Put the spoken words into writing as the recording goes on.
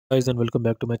Guys, and welcome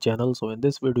back to my channel. So in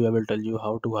this video I will tell you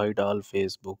how to hide all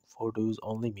Facebook photos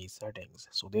only me settings.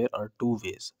 So there are two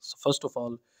ways. So first of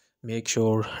all, make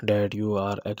sure that you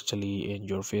are actually in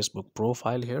your Facebook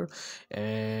profile here,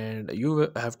 and you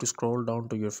will have to scroll down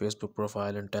to your Facebook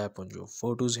profile and tap on your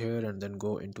photos here and then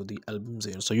go into the albums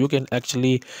here, so you can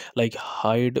actually like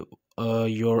hide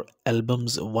your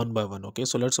albums one by one. Okay,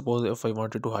 so let's suppose if I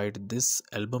wanted to hide this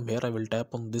album here, I will tap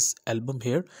on this album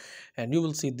here, and you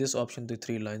will see this option, the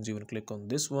three lines. You will click on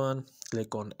this one,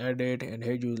 click on edit, and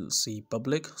here you will see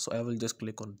public. So I will just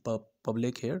click on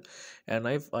public here, and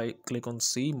if I click on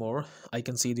see more, I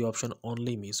can see the option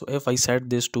only me. So if I set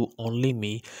this to only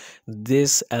me,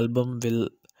 this album will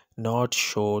not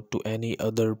show to any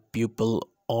other people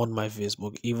on my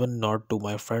Facebook, even not to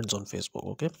my friends on Facebook.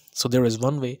 Okay, so there is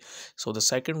one way. So the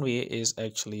second way is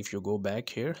actually, if you go back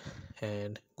here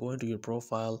and go into your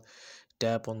profile,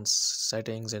 tap on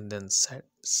settings, and then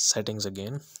settings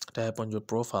again, tap on your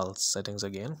profile settings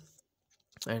again,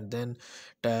 and then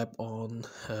tap on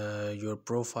your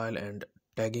profile and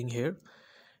tagging here,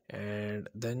 and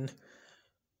then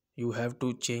you have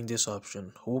to change this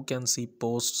option, who can see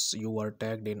posts you are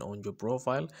tagged in on your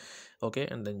profile. Okay,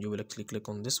 and then you will actually click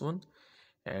on this one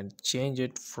and change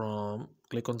it from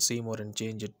click on see more and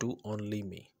change it to only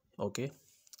me. Okay,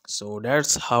 so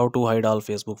that's how to hide all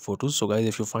Facebook photos. So guys,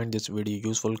 if you find this video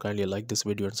useful, kindly like this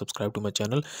video and subscribe to my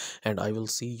channel, and I will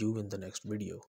see you in the next video.